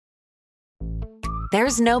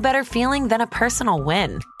There's no better feeling than a personal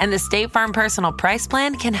win, and the State Farm Personal Price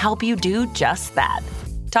Plan can help you do just that.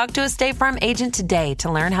 Talk to a State Farm agent today to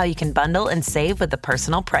learn how you can bundle and save with the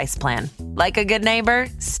Personal Price Plan. Like a good neighbor,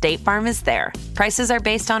 State Farm is there. Prices are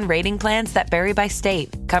based on rating plans that vary by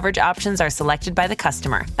state. Coverage options are selected by the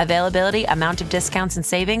customer. Availability, amount of discounts and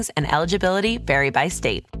savings, and eligibility vary by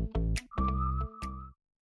state.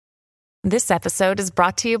 This episode is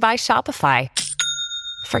brought to you by Shopify.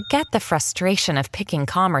 Forget the frustration of picking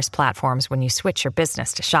commerce platforms when you switch your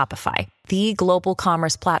business to Shopify, the global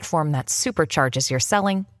commerce platform that supercharges your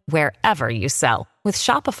selling wherever you sell. With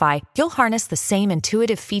Shopify, you'll harness the same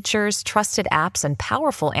intuitive features, trusted apps, and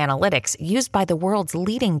powerful analytics used by the world's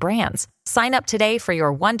leading brands. Sign up today for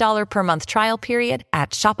your $1 per month trial period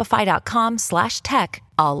at shopify.com/tech,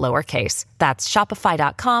 all lowercase. That's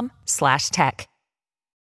shopify.com/tech.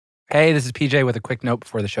 Hey, this is PJ with a quick note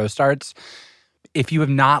before the show starts. If you have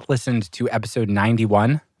not listened to episode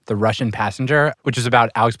 91, The Russian Passenger, which is about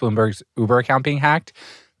Alex Bloomberg's Uber account being hacked,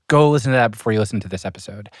 go listen to that before you listen to this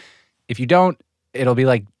episode. If you don't, it'll be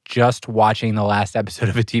like just watching the last episode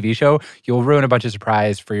of a TV show. You'll ruin a bunch of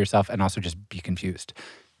surprise for yourself and also just be confused.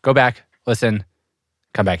 Go back, listen,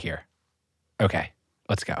 come back here. Okay,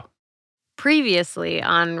 let's go. Previously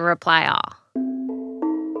on Reply All.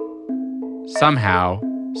 Somehow,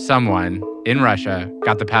 someone in Russia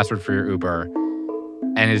got the password for your Uber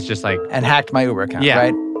and is just like... And hacked my Uber account, Yeah.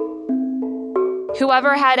 right?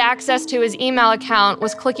 Whoever had access to his email account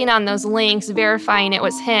was clicking on those links, verifying it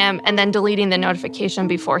was him, and then deleting the notification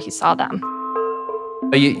before he saw them.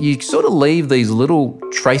 You sort of leave these little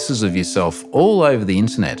traces of yourself all over the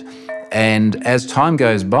internet. And as time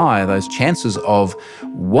goes by, those chances of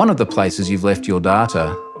one of the places you've left your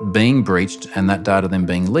data being breached and that data then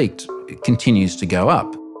being leaked continues to go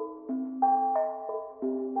up.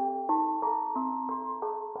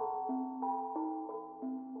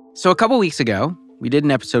 So a couple weeks ago, we did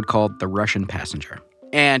an episode called The Russian Passenger.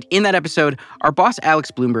 And in that episode, our boss,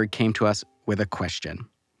 Alex Bloomberg, came to us with a question.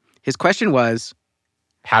 His question was...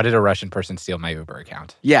 How did a Russian person steal my Uber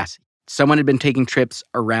account? Yes, someone had been taking trips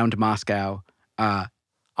around Moscow. On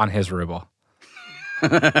his ruble.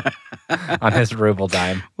 On his ruble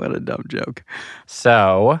dime. What a dumb joke.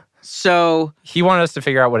 So So he wanted us to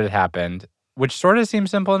figure out what had happened, which sort of seemed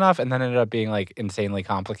simple enough and then ended up being like insanely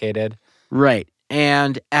complicated. right.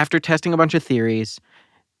 And after testing a bunch of theories,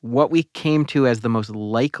 what we came to as the most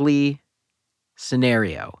likely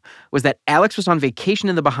scenario was that Alex was on vacation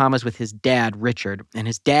in the Bahamas with his dad, Richard, and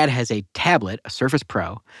his dad has a tablet, a Surface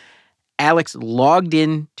Pro. Alex logged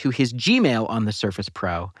in to his Gmail on the Surface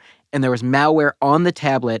Pro, and there was malware on the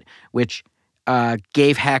tablet which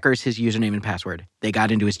gave hackers his username and password. They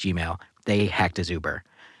got into his Gmail. They hacked his Uber.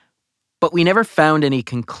 But we never found any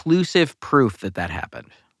conclusive proof that that happened.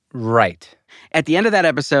 Right. At the end of that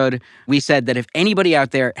episode, we said that if anybody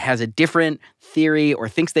out there has a different theory or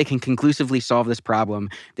thinks they can conclusively solve this problem,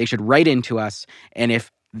 they should write into us. And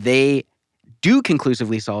if they do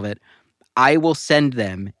conclusively solve it, I will send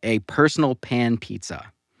them a personal pan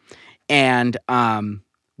pizza. And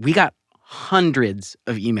we got hundreds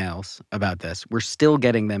of emails about this. We're still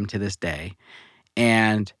getting them to this day.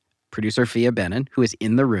 And producer Fia Benin, who is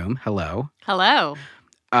in the room, hello. Hello.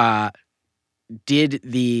 Did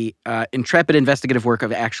the intrepid investigative work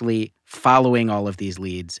of actually following all of these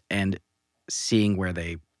leads and seeing where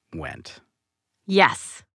they went.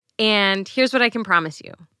 Yes. And here's what I can promise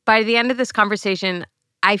you. By the end of this conversation,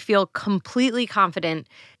 I feel completely confident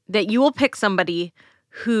that you will pick somebody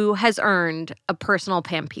who has earned a personal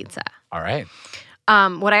pan pizza. All right.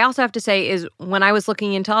 What I also have to say is when I was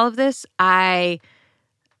looking into all of this, I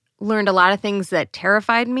learned a lot of things that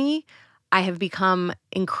terrified me. I have become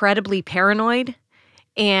incredibly paranoid.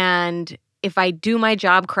 And if I do my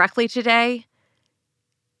job correctly today,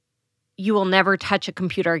 you will never touch a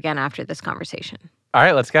computer again after this conversation. All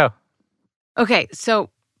right, let's go. Okay, so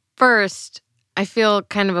first, I feel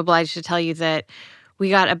kind of obliged to tell you that we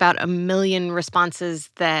got about 1 million responses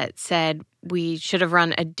that said we should have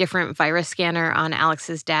run a different virus scanner on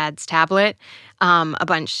Alex's dad's tablet. A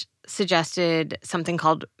bunch suggested something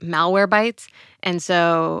called Malwarebytes. And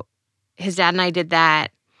so his dad and I did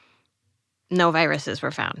that. No viruses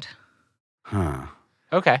were found. Huh.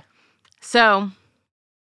 Okay. So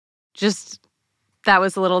that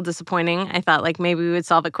was a little disappointing. I thought like maybe we would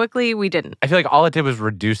solve it quickly. We didn't. I feel like all it did was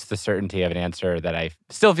reduce the certainty of an answer that I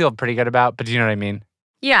still feel pretty good about, but do you know what I mean?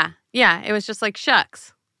 Yeah. It was just like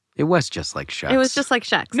shucks. It was just like shucks. It was just like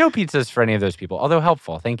shucks. No pizzas for any of those people, although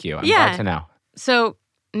helpful. Thank you. I'm glad to know. So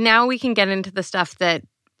now we can get into the stuff that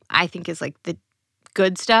I think is like the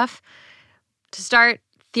good stuff. To start,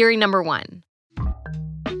 theory number 1.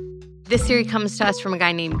 This theory comes to us from a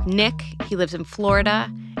guy named Nick. He lives in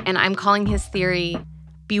Florida, and I'm calling his theory,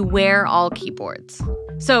 beware all keyboards.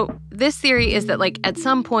 So this theory is that, like, at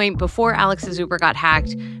some point before Alex's Uber got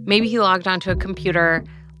hacked, maybe he logged onto a computer,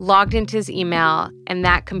 logged into his email, and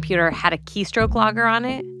that computer had a keystroke logger on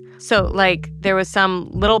it. So, like, there was some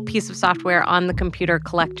little piece of software on the computer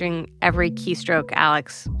collecting every keystroke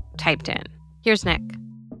Alex typed in. Here's Nick.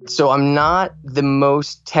 So I'm not the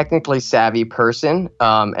most technically savvy person,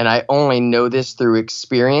 and I only know this through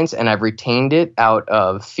experience, and I've retained it out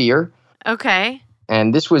of fear. Okay.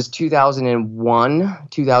 And this was 2001,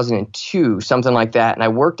 2002, something like that. And I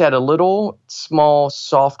worked at a little small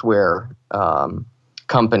software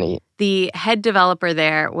company. The head developer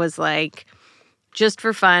there was like, just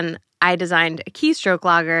for fun, I designed a keystroke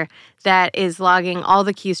logger that is logging all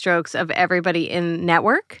the keystrokes of everybody in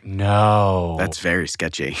network. No. That's very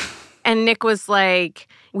sketchy. And Nick was like,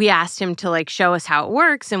 we asked him to like show us how it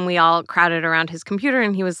works, and we all crowded around his computer,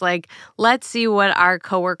 and he was like, let's see what our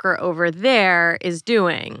coworker over there is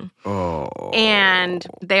doing. Oh. And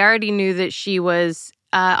they already knew that she was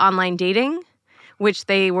online dating, which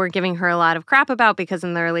they were giving her a lot of crap about because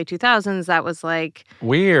in the early 2000s, that was like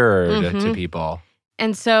weird to people.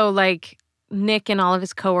 And so like Nick and all of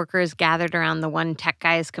his coworkers gathered around the one tech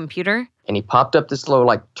guy's computer. And he popped up this little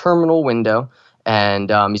like terminal window, and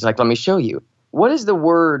he's like, let me show you. What is the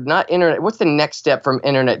word, not internet, what's the next step from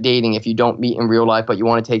internet dating if you don't meet in real life but you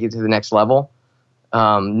want to take it to the next level?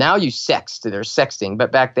 Now you sext, there's sexting,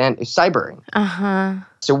 but back then it's cybering. Uh-huh.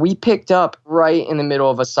 So we picked up right in the middle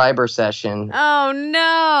of a cyber session. Oh,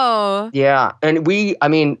 no. Yeah, and I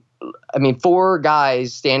mean, 4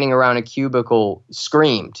 guys standing around a cubicle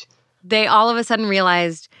screamed. They all of a sudden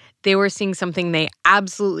realized they were seeing something they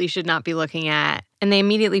absolutely should not be looking at, and they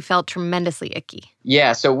immediately felt tremendously icky.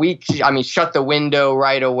 Yeah, so we shut the window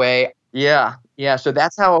right away. Yeah, so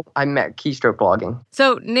that's how I met keystroke logging.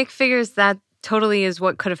 So Nick figures that totally is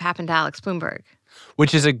what could have happened to Alex Bloomberg.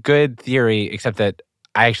 Which is a good theory, except that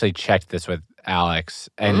I actually checked this with Alex,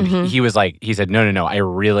 and he was like, he said, no,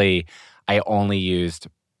 I only used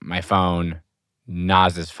my phone,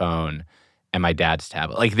 Naz's phone, and my dad's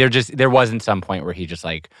tablet. Like there wasn't some point where he just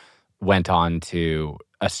like went on to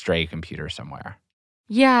a stray computer somewhere.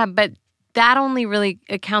 Yeah, but that only really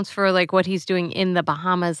accounts for like what he's doing in the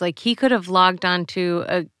Bahamas. Like he could have logged onto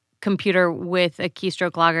a computer with a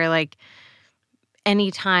keystroke logger like any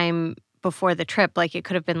time before the trip. Like it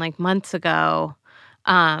could have been like months ago.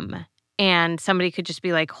 And somebody could just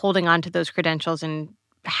be like holding on to those credentials and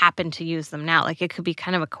happen to use them now. Like it could be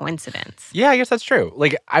kind of a coincidence. Yeah, I guess that's true.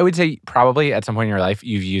 Like I would say probably at some point in your life,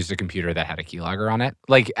 you've used a computer that had a keylogger on it,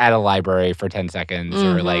 like at a library for 10 seconds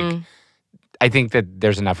or like, I think that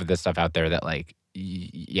there's enough of this stuff out there that like,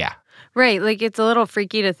 yeah. Right. Like it's a little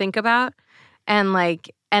freaky to think about. And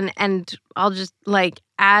like, and I'll just like,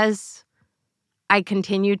 as I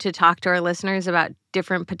continue to talk to our listeners about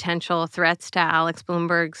different potential threats to Alex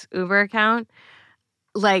Bloomberg's Uber account,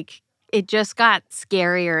 like it just got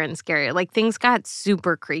scarier and scarier. Like things got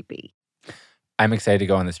super creepy. I'm excited to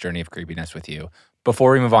go on this journey of creepiness with you.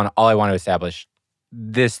 Before we move on, all I want to establish,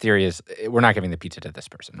 this theory is we're not giving the pizza to this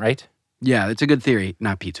person, right? Yeah, it's a good theory,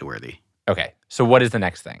 not pizza worthy. Okay, so what is the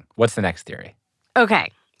next thing? What's the next theory?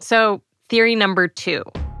 Okay, so theory number 2.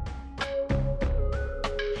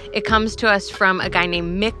 It comes to us from a guy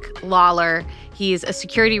named Mick Lawler. He's a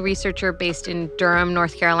security researcher based in Durham,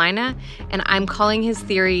 North Carolina, and I'm calling his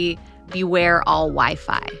theory, beware all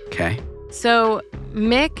Wi-Fi. Okay. So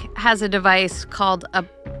Mick has a device called a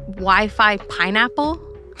Wi-Fi pineapple.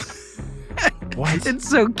 What? It's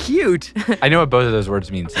so cute. I know what both of those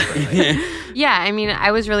words mean separately. Yeah, I mean,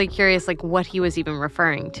 I was really curious, like, what he was even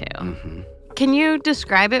referring to. Mm-hmm. Can you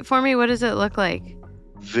describe it for me? What does it look like?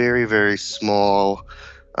 Very, very small.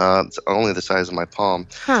 It's only the size of my palm.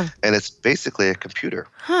 Huh. And it's basically a computer.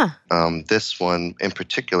 Huh. This one in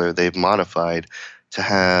particular, they've modified to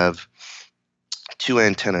have 2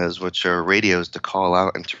 antennas, which are radios to call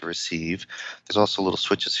out and to receive. There's also little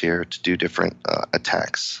switches here to do different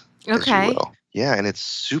attacks. Okay. As you will. Yeah, and it's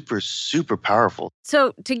super, super powerful.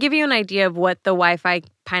 So to give you an idea of what the Wi-Fi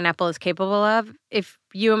pineapple is capable of, if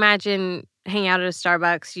you imagine hanging out at a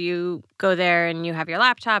Starbucks, you go there and you have your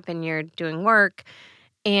laptop and you're doing work,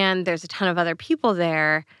 and there's a ton of other people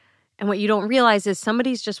there. And what you don't realize is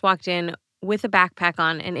somebody's just walked in with a backpack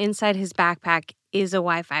on, and inside his backpack is a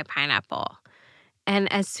Wi-Fi pineapple. And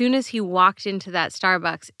as soon as he walked into that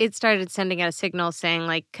Starbucks, it started sending out a signal saying,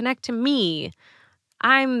 like, connect to me.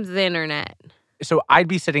 I'm the internet. So I'd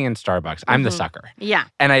be sitting in Starbucks. I'm the sucker. Yeah.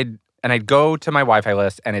 And I'd go to my Wi-Fi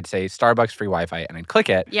list and it'd say Starbucks free Wi-Fi and I'd click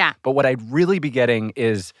it. Yeah. But what I'd really be getting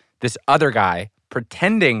is this other guy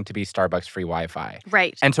pretending to be Starbucks free Wi-Fi.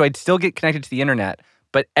 Right. And so I'd still get connected to the internet,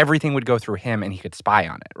 but everything would go through him and he could spy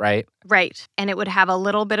on it, right? Right. And it would have a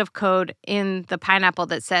little bit of code in the Pineapple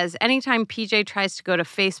that says anytime PJ tries to go to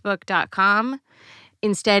facebook.com,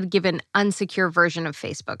 instead give an unsecure version of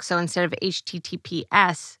Facebook. So instead of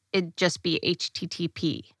HTTPS, it'd just be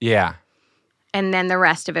HTTP. Yeah. And then the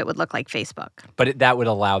rest of it would look like Facebook. But that would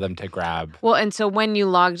allow them to grab. Well, and so when you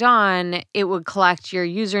logged on, it would collect your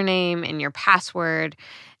username and your password.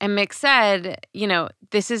 And Mick said,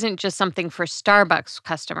 this isn't just something for Starbucks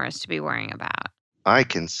customers to be worrying about. I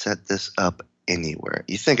can set this up anywhere.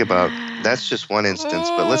 You think about, that's just one instance,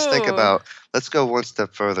 but let's go one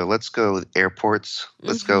step further. Let's go airports.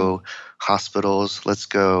 Let's go hospitals. Let's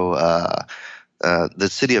go, the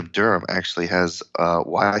city of Durham actually has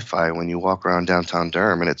Wi-Fi when you walk around downtown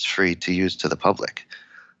Durham, and it's free to use to the public.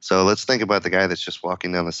 So let's think about the guy that's just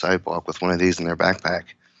walking down the sidewalk with one of these in their backpack.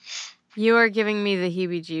 You are giving me the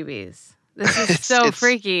heebie-jeebies. This is so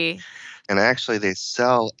freaky. And actually, they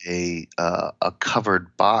sell a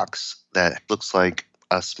covered box that looks like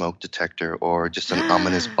a smoke detector or just an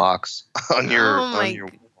ominous box on your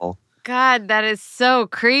wall. God, that is so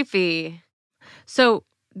creepy. So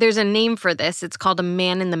there's a name for this. It's called a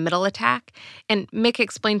man-in-the-middle attack. And Mick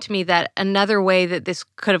explained to me that another way that this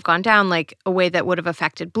could have gone down, like a way that would have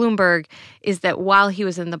affected Bloomberg, is that while he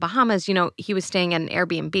was in the Bahamas, he was staying at an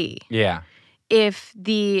Airbnb. Yeah. If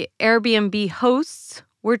the Airbnb hosts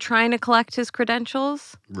were trying to collect his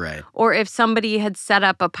credentials, Right. or if somebody had set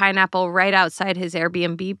up a Pineapple right outside his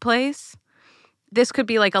Airbnb place, this could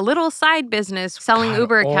be like a little side business selling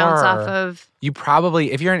Uber accounts off of. You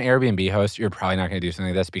probably, if you're an Airbnb host, you're probably not going to do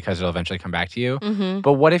something like this because it'll eventually come back to you. Mm-hmm.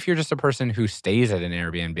 But what if you're just a person who stays at an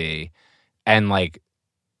Airbnb and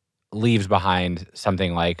leaves behind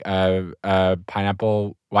something like a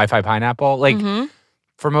Pineapple, Wi-Fi Pineapple?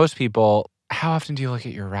 For most people, how often do you look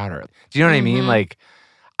at your router? Do you know what I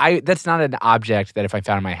mean? That's not an object that if I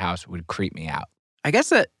found in my house would creep me out. I guess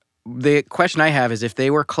that the question I have is if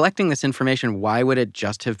they were collecting this information, why would it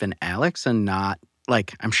just have been Alex and not,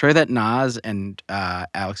 I'm sure that Nas and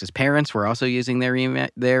Alex's parents were also using their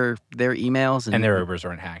emails. And their Ubers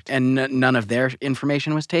weren't hacked. And none of their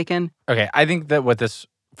information was taken? Okay, I think that what this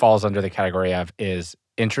falls under the category of is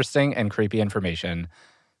interesting and creepy information,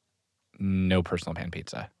 no personal pan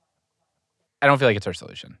pizza. I don't feel like it's our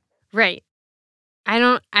solution. Right. I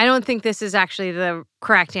don't think this is actually the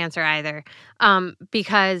correct answer either,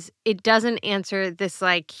 because it doesn't answer this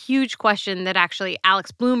huge question that actually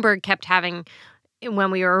Alex Bloomberg kept having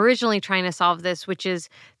when we were originally trying to solve this, which is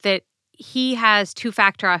that he has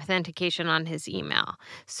two-factor authentication on his email.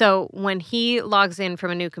 So when he logs in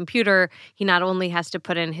from a new computer, he not only has to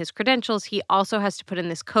put in his credentials, he also has to put in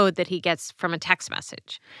this code that he gets from a text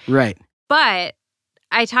message. Right. But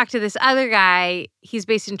I talked to this other guy, he's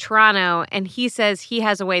based in Toronto, and he says he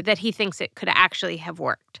has a way that he thinks it could actually have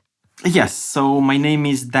worked. Yes, so my name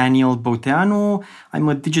is Daniel Boteanu. I'm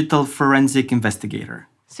a digital forensic investigator.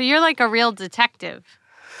 So you're like a real detective.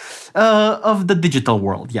 Of the digital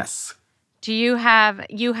world, yes. Do you have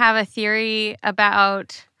a theory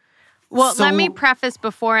about... Well, let me preface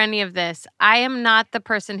before any of this. I am not the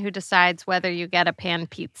person who decides whether you get a pan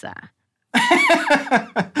pizza.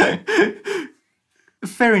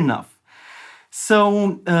 Fair enough.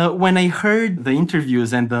 So when I heard the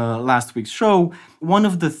interviews and the last week's show, one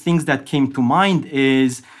of the things that came to mind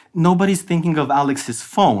is nobody's thinking of Alex's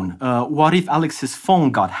phone. What if Alex's phone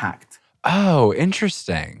got hacked? Oh,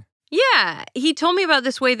 interesting. Yeah, he told me about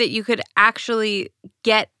this way that you could actually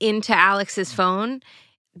get into Alex's phone.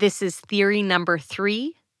 This is theory number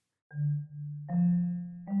 3.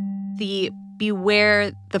 The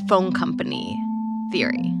beware the phone company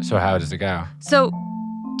theory. So how does it go? So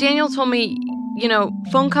Daniel told me,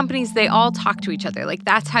 phone companies, they all talk to each other.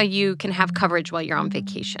 That's how you can have coverage while you're on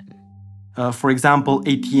vacation. For example,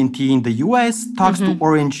 AT&T in the US talks to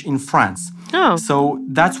Orange in France. Oh. So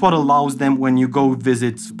that's what allows them when you go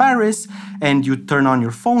visit Paris and you turn on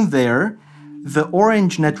your phone there, the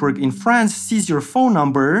Orange network in France sees your phone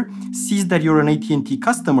number, sees that you're an AT&T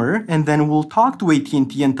customer, and then will talk to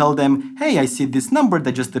AT&T and tell them, hey, I see this number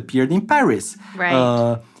that just appeared in Paris. Right.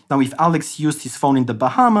 Now, if Alex used his phone in the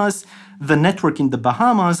Bahamas, the network in the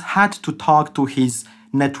Bahamas had to talk to his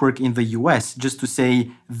network in the US just to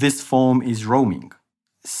say, this phone is roaming.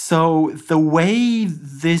 So the way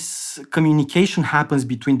this communication happens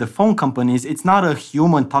between the phone companies, it's not a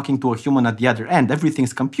human talking to a human at the other end.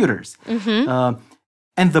 Everything's computers.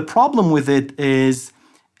 And the problem with it is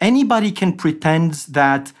anybody can pretend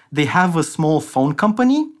that they have a small phone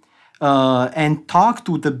company, and talk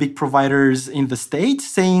to the big providers in the state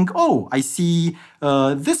saying, oh, I see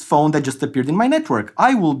this phone that just appeared in my network.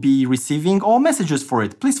 I will be receiving all messages for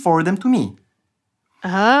it. Please forward them to me.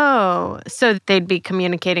 Oh, so they'd be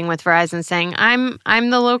communicating with Verizon saying, I'm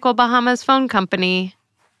the local Bahamas phone company.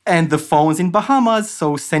 And the phone's in Bahamas,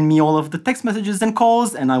 so send me all of the text messages and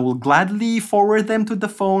calls, and I will gladly forward them to the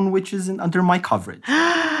phone which is under my coverage.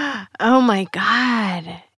 Oh my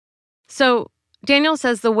God. So Daniel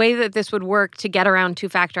says the way that this would work to get around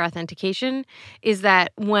two-factor authentication is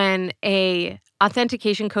that when a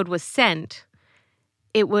authentication code was sent,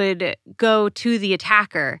 it would go to the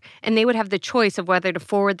attacker, and they would have the choice of whether to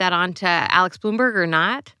forward that on to Alex Blumberg or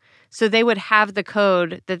not. So they would have the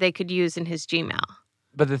code that they could use in his Gmail.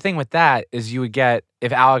 But the thing with that is you would get,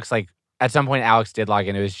 if Alex, like, at some point Alex did log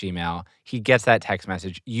into his Gmail, he gets that text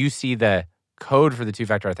message. You see the code for the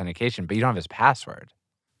two-factor authentication, but you don't have his password.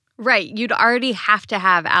 Right. You'd already have to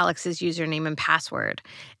have Alex's username and password.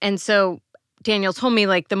 And so Daniel told me,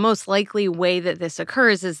 like, the most likely way that this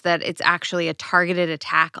occurs is that it's actually a targeted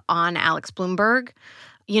attack on Alex Blumberg.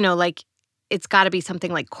 You know, like, it's got to be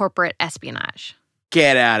something like corporate espionage.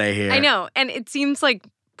 Get out of here. I know. And it seems like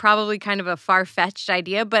probably kind of a far-fetched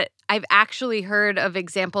idea, but I've actually heard of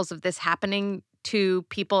examples of this happening to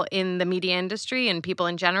people in the media industry and people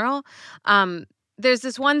in general. There's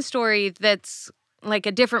this one story that's like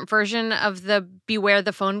a different version of the Beware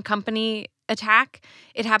the Phone Company attack.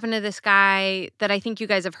 It happened to this guy that I think you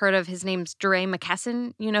guys have heard of. His name's DeRay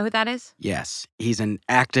McKesson. You know who that is? Yes. He's an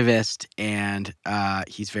activist, and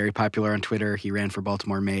he's very popular on Twitter. He ran for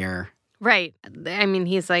Baltimore mayor. Right. I mean,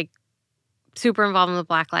 he's like super involved in the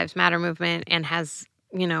Black Lives Matter movement and has,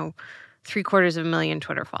 750,000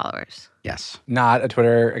 Twitter followers. Yes. Not a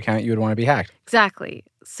Twitter account you would want to be hacked. Exactly.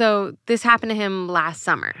 So this happened to him last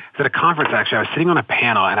summer. At a conference, actually, I was sitting on a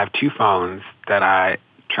panel, and I have two phones that I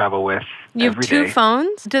travel with You have every two day.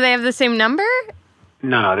 phones? Do they have the same number?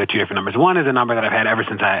 No, they're two different numbers. One is a number that I've had ever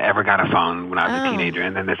since I ever got a phone when I was a Oh. teenager,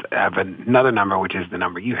 and then I have another number, which is the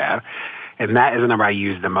number you have, and that is the number I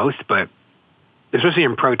use the most, but especially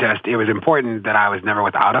in protest, it was important that I was never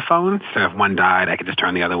without a phone. So if one died, I could just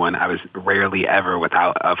turn the other one. I was rarely ever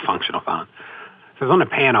without a functional phone. So I was on a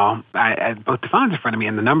panel. I had both the phones in front of me,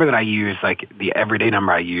 and the number that I use, like the everyday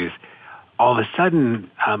number I use, all of a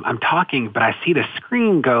sudden, I'm talking, but I see the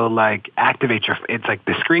screen go like, activate your, it's like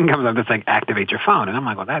the screen comes up, it's like, activate your phone. And I'm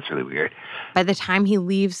like, well, that's really weird. By the time he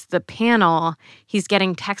leaves the panel, he's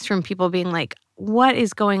getting texts from people being like, what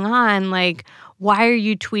is going on? Like, why are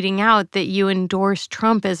you tweeting out that you endorse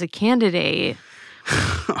Trump as a candidate?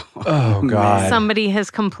 Oh, God. Somebody has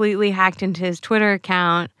completely hacked into his Twitter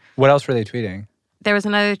account. What else were they tweeting? There was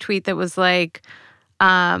another tweet that was like,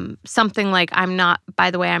 something like, I'm not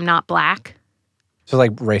black. So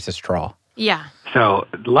like racist troll. Yeah. So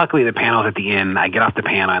luckily the panel's at the end. I get off the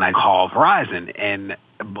panel and I call Verizon, and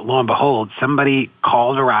lo and behold, somebody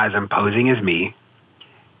called Verizon posing as me.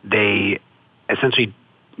 They essentially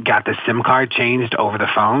got the SIM card changed over the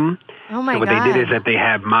phone. Oh my God. So what God. they did is that they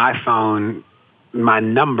had my phone, my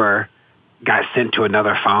number got sent to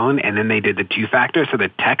another phone, and then they did the two-factor. So the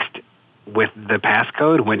text with the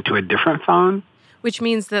passcode went to a different phone. Which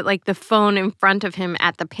means that like the phone in front of him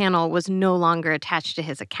at the panel was no longer attached to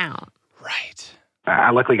his account. Right.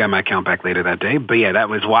 I luckily got my account back later that day. But yeah, that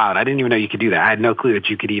was wild. I didn't even know you could do that. I had no clue that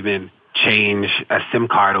you could even change a SIM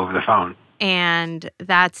card over the phone. And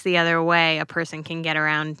that's the other way a person can get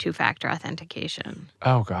around two-factor authentication.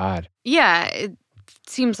 Oh, God. Yeah, it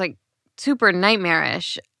seems like super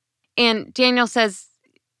nightmarish. And Daniel says,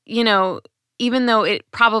 even though it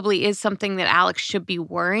probably is something that Alex should be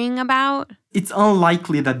worrying about, It's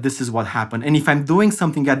unlikely that this is what happened. And if I'm doing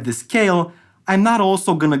something at this scale, I'm not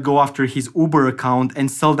also going to go after his Uber account and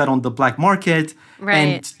sell that on the black market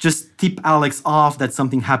and just tip Alex off that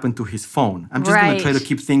something happened to his phone. I'm just going to try to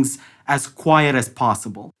keep things as quiet as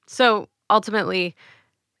possible. So ultimately,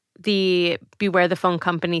 the Beware the Phone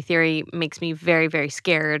Company theory makes me very, very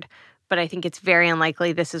scared. But I think it's very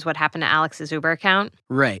unlikely this is what happened to Alex's Uber account.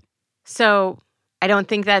 Right. So I don't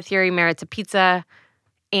think that theory merits a pizza.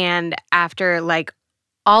 And after like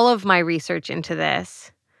all of my research into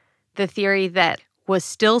this, the theory that was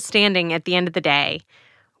still standing at the end of the day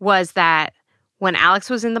was that when Alex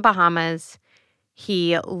was in the Bahamas,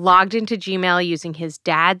 he logged into Gmail using his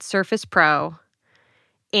dad's Surface Pro,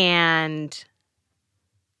 and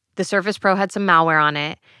the Surface Pro had some malware on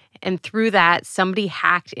it. And through that, somebody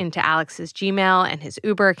hacked into Alex's Gmail and his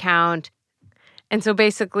Uber account. And so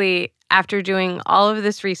basically, after doing all of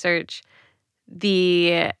this research,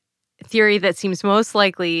 the theory that seems most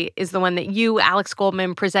likely is the one that you, Alex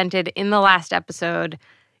Goldman, presented in the last episode.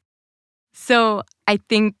 So I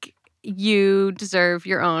think you deserve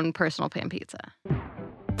your own personal pan pizza.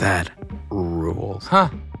 That rules. Huh.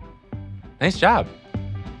 Nice job.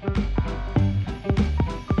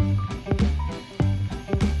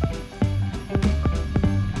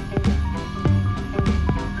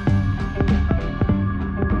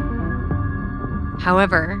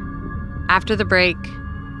 However, after the break,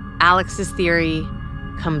 Alex's theory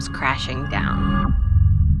comes crashing down.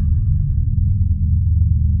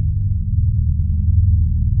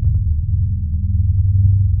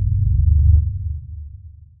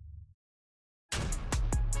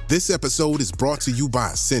 This episode is brought to you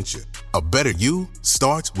by Essentia. A better you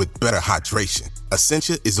starts with better hydration.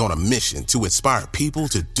 Essentia is on a mission to inspire people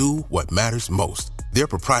to do what matters most. Their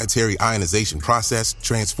proprietary ionization process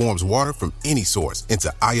transforms water from any source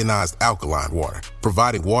into ionized alkaline water,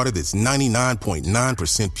 providing water that's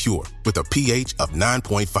 99.9% pure with a pH of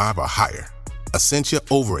 9.5 or higher. Essentia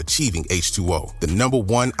overachieving H2O, the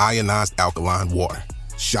 #1 ionized alkaline water.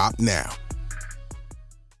 Shop now.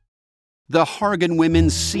 The Hargan women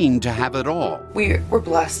seemed to have it all. We were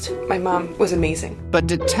blessed. My mom was amazing. But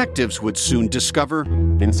detectives would soon discover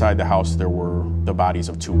inside the house there were the bodies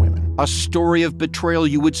of 2 women. A story of betrayal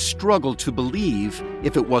you would struggle to believe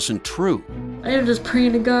if it wasn't true. I am just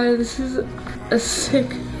praying to God, this is a sick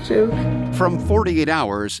joke. From 48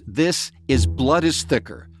 Hours, this is Blood is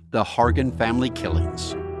Thicker, the Hargan Family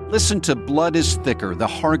Killings. Listen to Blood is Thicker, the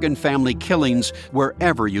Hargan Family Killings,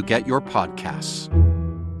 wherever you get your podcasts.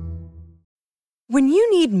 When you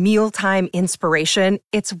need mealtime inspiration,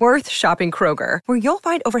 it's worth shopping Kroger, where you'll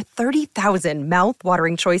find over 30,000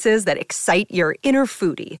 mouth-watering choices that excite your inner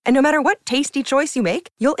foodie. And no matter what tasty choice you make,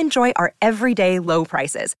 you'll enjoy our everyday low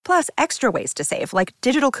prices, plus extra ways to save, like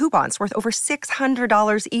digital coupons worth over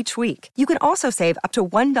 $600 each week. You can also save up to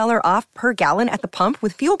 $1 off per gallon at the pump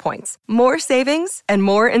with fuel points. More savings and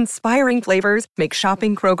more inspiring flavors make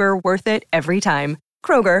shopping Kroger worth it every time.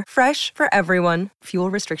 Kroger, fresh for everyone.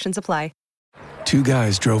 Fuel restrictions apply. 2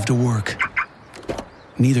 guys drove to work.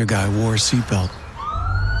 Neither guy wore a seatbelt.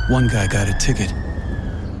 One guy got a ticket.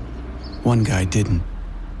 One guy didn't.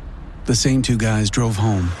 The same 2 guys drove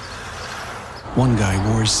home. One guy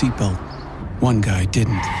wore a seatbelt. One guy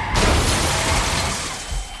didn't.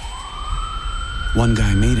 One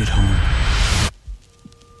guy made it home.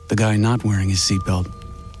 The guy not wearing his seatbelt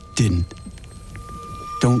didn't.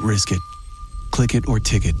 Don't risk it. Click it or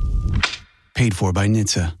ticket. Paid for by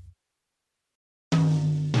NHTSA.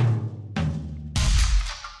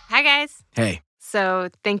 Hi, guys. Hey. So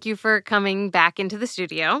thank you for coming back into the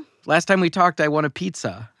studio. Last time we talked, I won a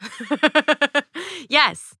pizza.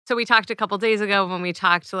 Yes. So we talked a couple days ago when we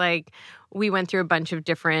talked, we went through a bunch of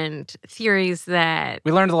different theories that...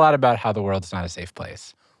 We learned a lot about how the world's not a safe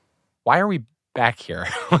place. Why are we back here?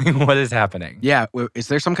 What is happening? Yeah. Is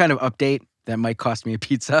there some kind of update that might cost me a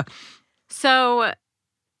pizza? So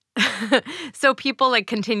people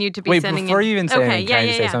continued to be sending before you even say anything, can I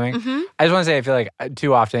just say yeah. something? Mm-hmm. I just want to say, I feel like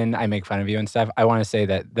too often I make fun of you and stuff. I want to say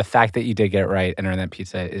that the fact that you did get it right and earn that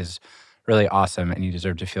pizza is really awesome, and you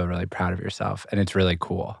deserve to feel really proud of yourself, and it's really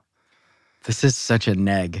cool. This is such a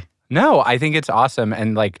neg. No, I think it's awesome,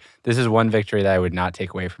 and this is one victory that I would not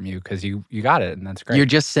take away from you because you got it, and that's great. You're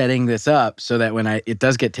just setting this up so that when it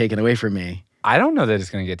does get taken away from me. I don't know that it's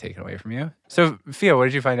going to get taken away from you. So, Fia, what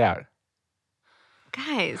did you find out?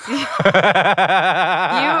 Guys,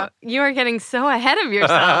 you are getting so ahead of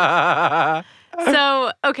yourself.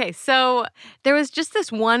 So there was just this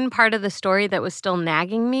one part of the story that was still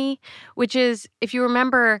nagging me, which is, if you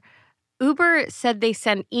remember, Uber said they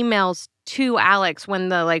sent emails to Alex when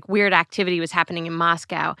the weird activity was happening in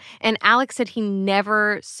Moscow. And Alex said he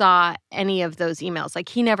never saw any of those emails.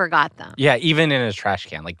 He never got them. Yeah, even in his trash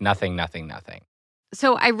can, nothing.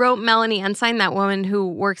 So I wrote Melanie Ensign, that woman who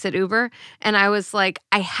works at Uber, and I was like,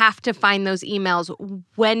 I have to find those emails.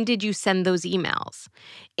 When did you send those emails?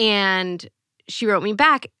 And she wrote me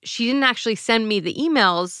back. She didn't actually send me the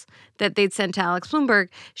emails that they'd sent to Alex Blumberg.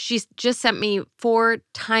 She just sent me 4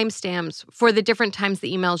 timestamps for the different times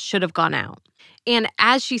the emails should have gone out. And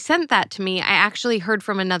as she sent that to me, I actually heard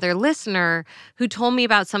from another listener who told me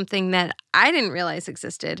about something that I didn't realize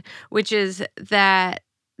existed, which is that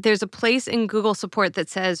there's a place in Google support that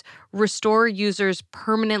says restore users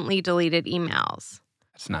permanently deleted emails.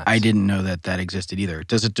 That's nuts. I didn't know that existed either.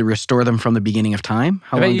 Does it restore them from the beginning of time?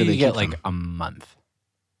 How long do they get keep them? a month?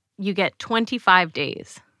 You get 25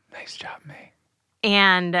 days. Nice job, May.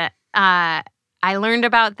 And I learned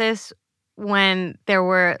about this when there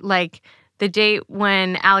The date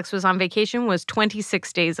when Alex was on vacation was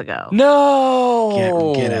 26 days ago.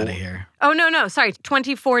 No! Get out of here. Oh, no. Sorry,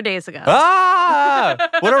 24 days ago. Ah!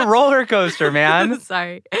 What a roller coaster, man.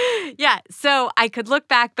 Sorry. Yeah, so I could look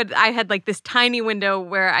back, but I had like this tiny window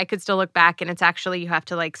where I could still look back, and it's actually you have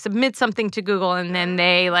to like submit something to Google, and then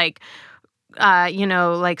they like,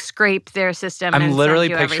 scrape their system. I'm and literally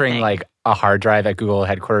send you picturing everything. like a hard drive at Google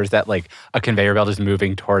headquarters that like a conveyor belt is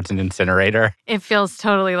moving towards an incinerator. It feels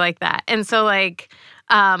totally like that. And so like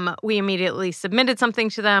we immediately submitted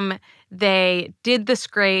something to them. They did the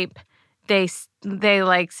scrape. They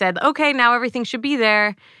like said, okay, now everything should be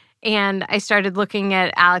there. And I started looking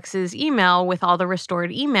at Alex's email with all the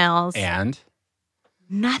restored emails. And?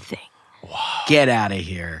 Nothing. Wow. Get out of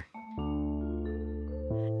here.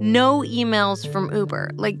 No emails from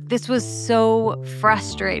Uber. Like, this was so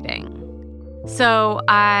frustrating. So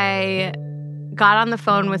I got on the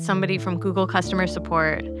phone with somebody from Google customer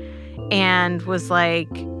support and was like,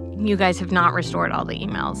 you guys have not restored all the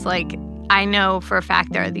emails. Like, I know for a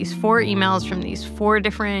fact there are these 4 emails from these 4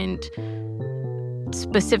 different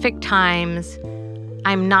specific times.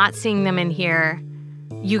 I'm not seeing them in here.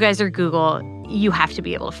 You guys are Google. You have to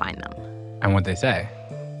be able to find them. And what'd they say?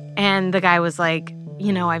 And the guy was like,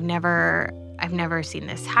 I've never seen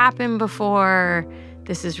this happen before.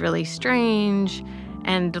 This is really strange.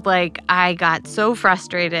 And like, I got so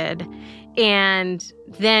frustrated. And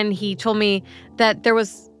then he told me that there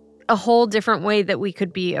was a whole different way that we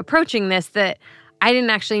could be approaching this, that I didn't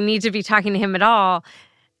actually need to be talking to him at all,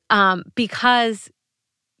 because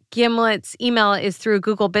Gimlet's email is through a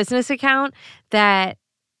Google business account, that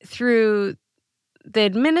through the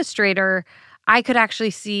administrator, I could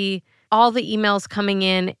actually see all the emails coming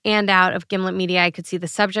in and out of Gimlet Media. I could see the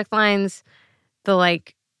subject lines, the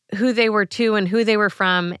like who they were to and who they were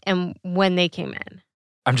from and when they came in.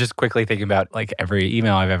 I'm just quickly thinking about like every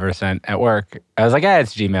email I've ever sent at work. I was like,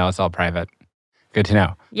 it's Gmail. It's all private. Good to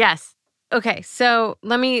know. Yes. Okay. So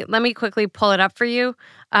let me quickly pull it up for you.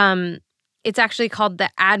 It's actually called the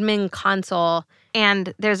admin console,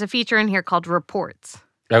 and there's a feature in here called reports.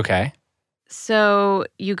 Okay. So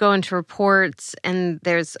you go into reports, and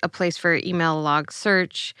there's a place for email log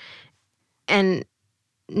search. And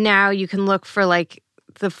now you can look for like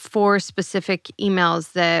the 4 specific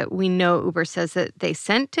emails that we know Uber says that they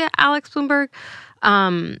sent to Alex Blumberg.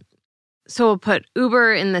 So we'll put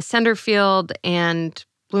Uber in the sender field and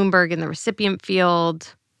Bloomberg in the recipient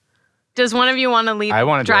field. Does one of you want to I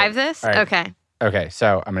want to drive this? Right. Okay. Okay,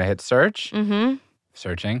 so I'm going to hit search. Mm-hmm.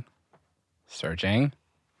 Searching.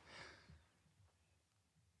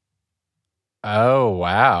 Oh,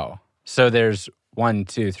 wow. So there's 1,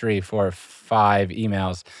 2, 3, 4, 5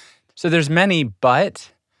 emails. So there's many,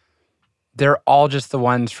 but they're all just the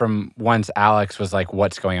ones from once Alex was like,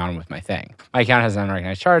 what's going on with my thing? My account has an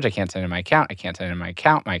unrecognized charge. I can't send in my account. I can't send in my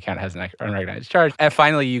account. My account has an unrecognized charge. And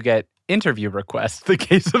finally, you get interview requests, the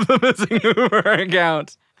case of the missing Uber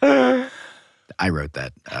account. I wrote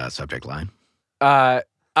that subject line.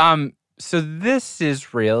 So this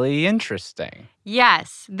is really interesting.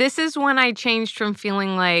 Yes. This is when I changed from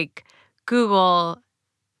feeling like Google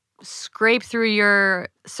scrape through your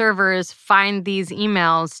servers, find these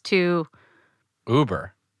emails, to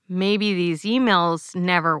Uber. Maybe these emails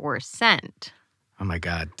never were sent. Oh my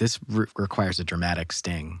God. This requires a dramatic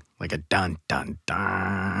sting. Like a dun, dun,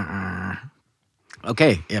 dun.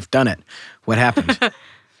 Okay, you've done it. What happened?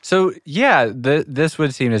 So, yeah, this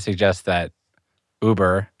would seem to suggest that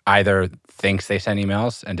Uber either thinks they sent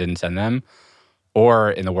emails and didn't send them,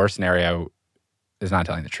 or in the worst scenario, is not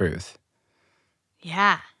telling the truth.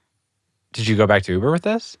 Yeah. Did you go back to Uber with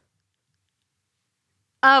this?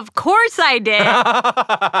 Of course I did.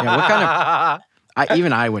 Yeah, what kind of...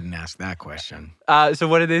 even I wouldn't ask that question. So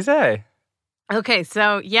what did they say? Okay,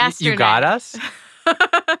 so yesterday... You got us?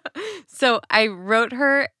 So I wrote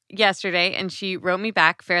her yesterday, and she wrote me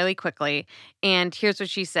back fairly quickly. And here's what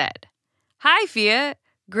she said. Hi, Fia.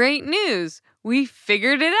 Great news. We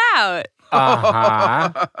figured it out.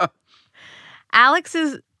 Uh-huh.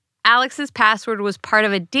 Alex's password was part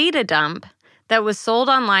of a data dump that was sold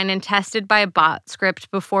online and tested by a bot script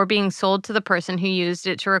before being sold to the person who used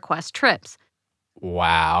it to request trips.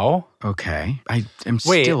 Wow. Okay. I am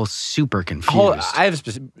still super confused. I have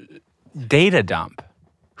data dump.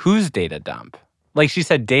 Whose data dump? Like, she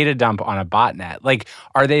said data dump on a botnet. Like,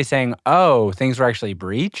 are they saying, oh, things were actually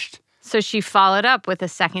breached? So she followed up with a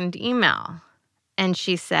second email. And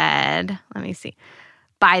she said, let me see.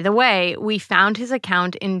 By the way, we found his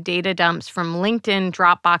account in data dumps from LinkedIn,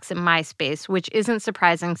 Dropbox, and MySpace, which isn't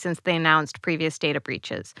surprising since they announced previous data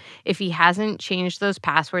breaches. If he hasn't changed those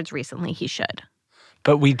passwords recently, he should.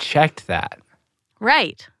 But we checked that.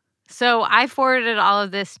 Right. So I forwarded all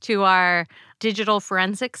of this to our digital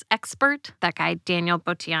forensics expert, that guy, Daniel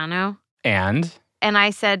Botiano. And I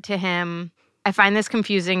said to him, I find this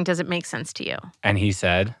confusing. Does it make sense to you? And he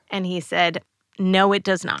said, no, it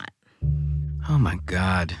does not. Oh, my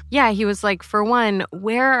God. Yeah, he was like, for one,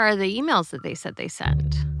 where are the emails that they said they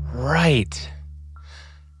sent? right.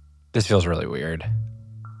 This feels really weird.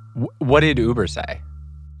 What did Uber say?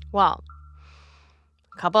 Well,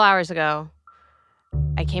 a couple hours ago,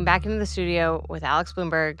 I came back into the studio with Alex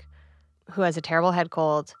Blumberg, who has a terrible head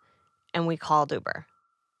cold, and we called Uber.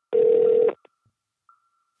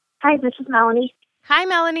 Hi, this is Melanie. Hi,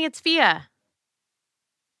 Melanie. It's Fia.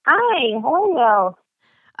 Hi, how are you?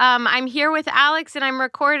 I'm here with Alex, and I'm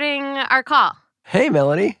recording our call. Hey,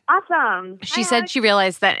 Melanie. Awesome. She said she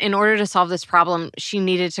realized that in order to solve this problem, she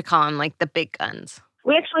needed to call in, like, the big guns.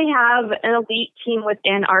 We actually have an elite team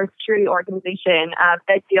within our security organization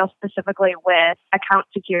that deals specifically with account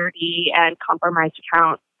security and compromised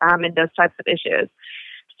accounts and those types of issues.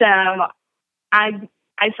 So I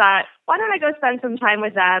thought, why don't I go spend some time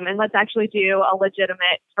with them and let's actually do a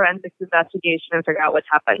legitimate forensics investigation and figure out what's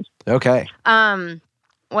happened. Okay.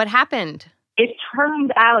 What happened? It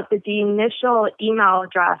turned out that the initial email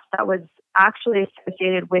address that was actually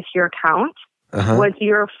associated with your account was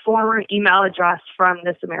your former email address from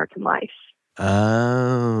This American Life.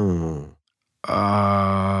 Oh.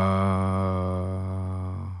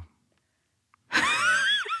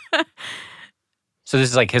 So this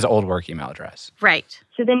is like his old work email address. Right.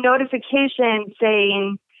 So the notification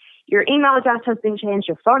saying your email address has been changed,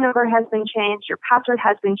 your phone number has been changed, your password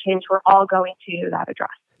has been changed, we're all going to that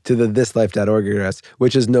address. To the thislife.org address,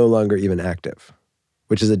 which is no longer even active,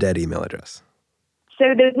 which is a dead email address. So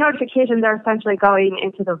those notifications are essentially going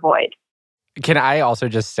into the void. Can I also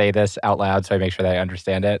just say this out loud so I make sure that I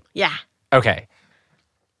understand it? Yeah. Okay.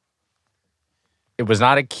 It was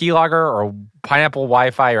not a keylogger or Pineapple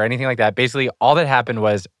Wi-Fi or anything like that. Basically, all that happened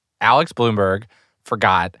was Alex Blumberg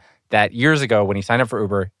forgot that years ago when he signed up for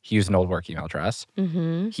Uber, he used an old work email address.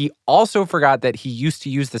 Mm-hmm. He also forgot that he used to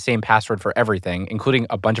use the same password for everything, including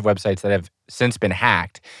a bunch of websites that have since been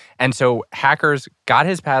hacked. And so hackers got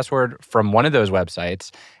his password from one of those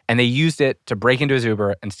websites, and they used it to break into his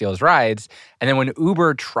Uber and steal his rides. And then when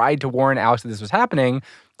Uber tried to warn Alex that this was happening,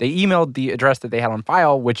 they emailed the address that they had on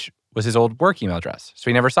file, which was his old work email address. So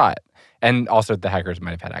he never saw it. And also the hackers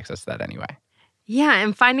might have had access to that anyway. Yeah,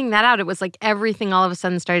 and finding that out, it was like everything all of a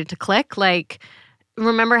sudden started to click. Like,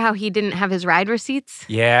 remember how he didn't have his ride receipts?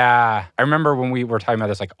 Yeah. I remember when we were talking about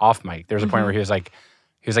this like off mic, there was a point where he was like,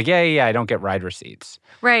 yeah, I don't get ride receipts.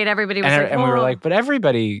 Right, everybody was And we were like, but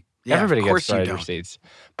everybody gets course ride receipts.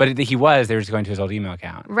 But they were just going to his old email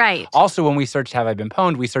account. Right. Also, when we searched Have I Been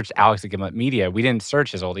Pwned, we searched Alex at Gimlet Media. We didn't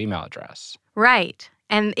search his old email address. Right.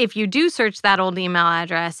 And if you do search that old email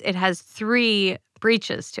address, it has 3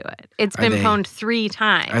 breaches to it. It's been pwned 3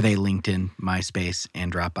 times. Are they LinkedIn, MySpace,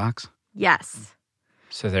 and Dropbox? Yes.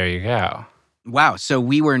 So there you go. Wow. So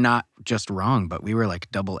we were not just wrong, but we were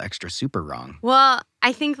like double extra super wrong. Well,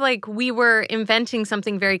 I think like we were inventing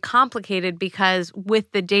something very complicated because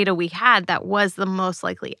with the data we had, that was the most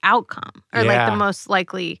likely outcome or like the most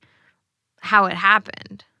likely how it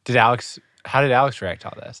happened. How did Alex react to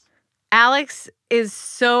all this? Alex is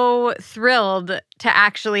so thrilled to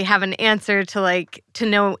actually have an answer to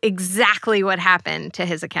know exactly what happened to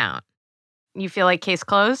his account. You feel like case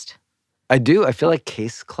closed? I do. I feel like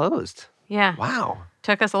case closed. Yeah. Wow.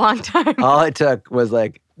 Took us a long time. All it took was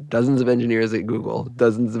like dozens of engineers at Google,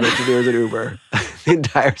 dozens of engineers at Uber, the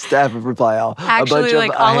entire staff of Reply All. Actually,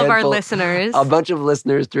 like all of our listeners. A bunch of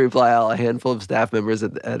listeners to Reply All, a handful of staff members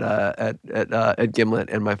at Gimlet,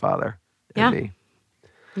 and my father and me.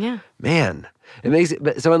 Yeah. Man, it makes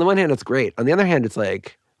it. So on the one hand, it's great. On the other hand, it's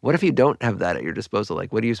like, what if you don't have that at your disposal?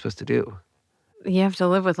 Like, what are you supposed to do? You have to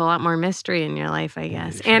live with a lot more mystery in your life, I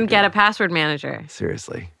guess, and get a password manager.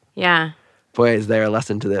 Seriously. Yeah. Boy, is there a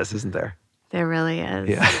lesson to this, isn't there? There really is.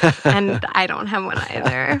 Yeah. And I don't have one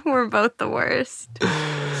either. We're both the worst.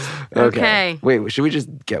 Okay. Wait, should we just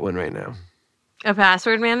get one right now? A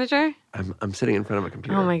password manager? I'm sitting in front of a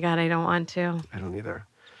computer. Oh my God, I don't want to. I don't either.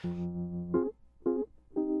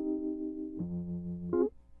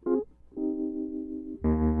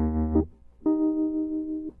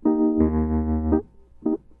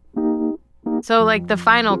 So, like, the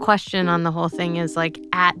final question on the whole thing is, like,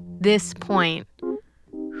 at this point,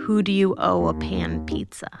 who do you owe a pan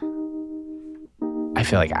pizza? I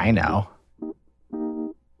feel like I know.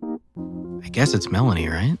 I guess it's Melanie,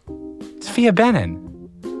 right? It's Fia Benin.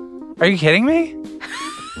 Are you kidding me?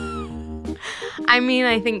 I mean,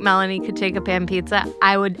 I think Melanie could take a pan pizza.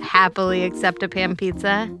 I would happily accept a pan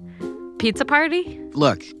pizza. Pizza party?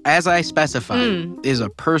 Look, as I specified, is a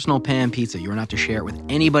personal pan pizza. You are not to share it with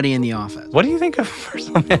anybody in the office. What do you think a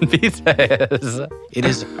personal pan pizza is? It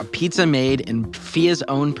is a pizza made in Fia's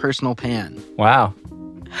own personal pan. Wow.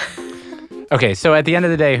 Okay, so at the end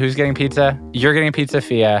of the day, who's getting pizza? You're getting a pizza,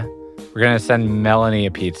 Fia. We're going to send Melanie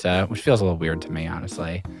a pizza, which feels a little weird to me,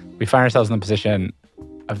 honestly. We find ourselves in the position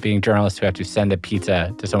of being journalists who have to send a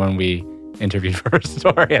pizza to someone we interviewed for a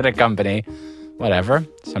story at a company. Whatever.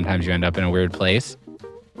 Sometimes you end up in a weird place.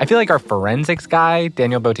 I feel like our forensics guy,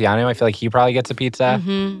 Daniel Botiano, I feel like he probably gets a pizza.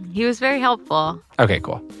 Mm-hmm. He was very helpful. Okay,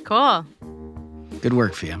 cool. Cool. Good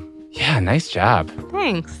work, Fia. Yeah, nice job.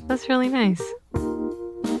 Thanks. That's really nice.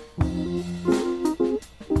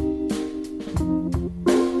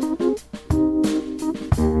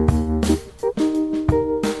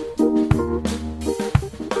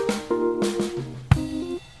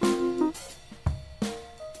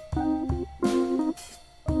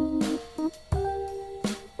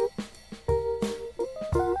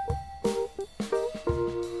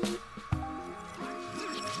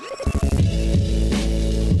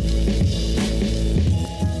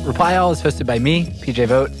 Reply All is hosted by me, PJ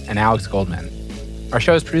Vogt, and Alex Goldman. Our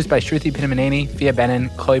show is produced by Shruti Pinamaneni, Fia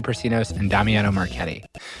Benin, Chloe Persinos, and Damiano Marchetti.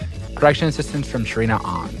 Production assistance from Sharina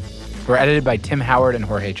Ahn. We're edited by Tim Howard and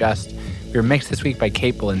Jorge Just. We were mixed this week by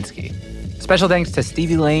Kate Belinsky. Special thanks to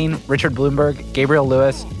Stevie Lane, Richard Bloomberg, Gabriel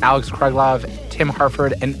Lewis, Alex Kruglov, Tim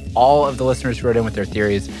Harford, and all of the listeners who wrote in with their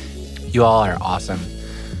theories. You all are awesome.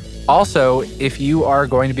 Also, if you are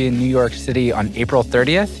going to be in New York City on April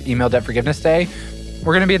 30th, Email Debt Forgiveness Day,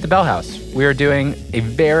 we're going to be at the Bell House. We are doing a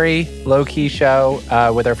very low-key show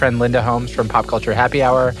with our friend Linda Holmes from Pop Culture Happy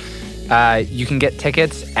Hour. You can get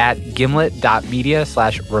tickets at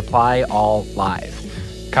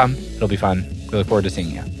gimlet.media/replyalllive. Come, it'll be fun. We look forward to seeing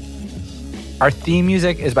you. Our theme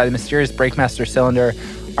music is by the mysterious Breakmaster Cylinder.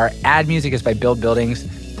 Our ad music is by Build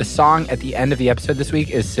Buildings. The song at the end of the episode this week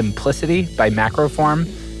is Simplicity by Macroform.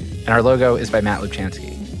 And our logo is by Matt Lubchansky.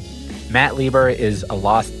 Matt Lieber is a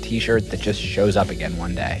lost t-shirt that just shows up again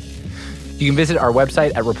one day. You can visit our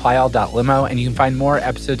website at replyall.limo, and you can find more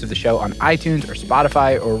episodes of the show on iTunes or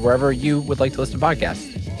Spotify or wherever you would like to listen to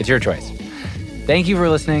podcasts. It's your choice. Thank you for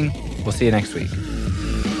listening. We'll see you next week.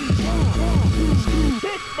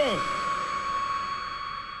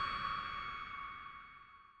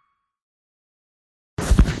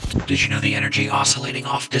 Did you know the energy oscillating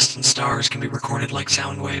off distant stars can be recorded like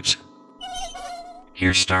sound waves?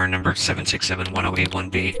 Here's star number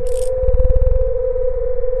 7671081b.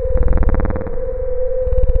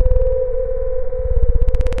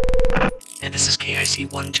 And this is KIC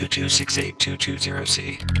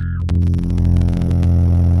 122682220C.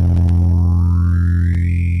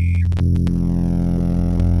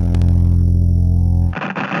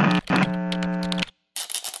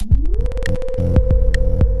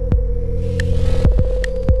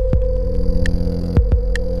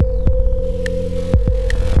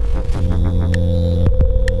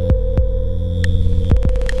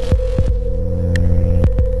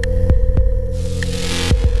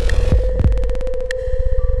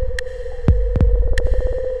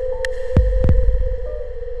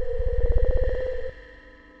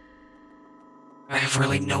 I have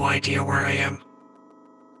really no idea where I am.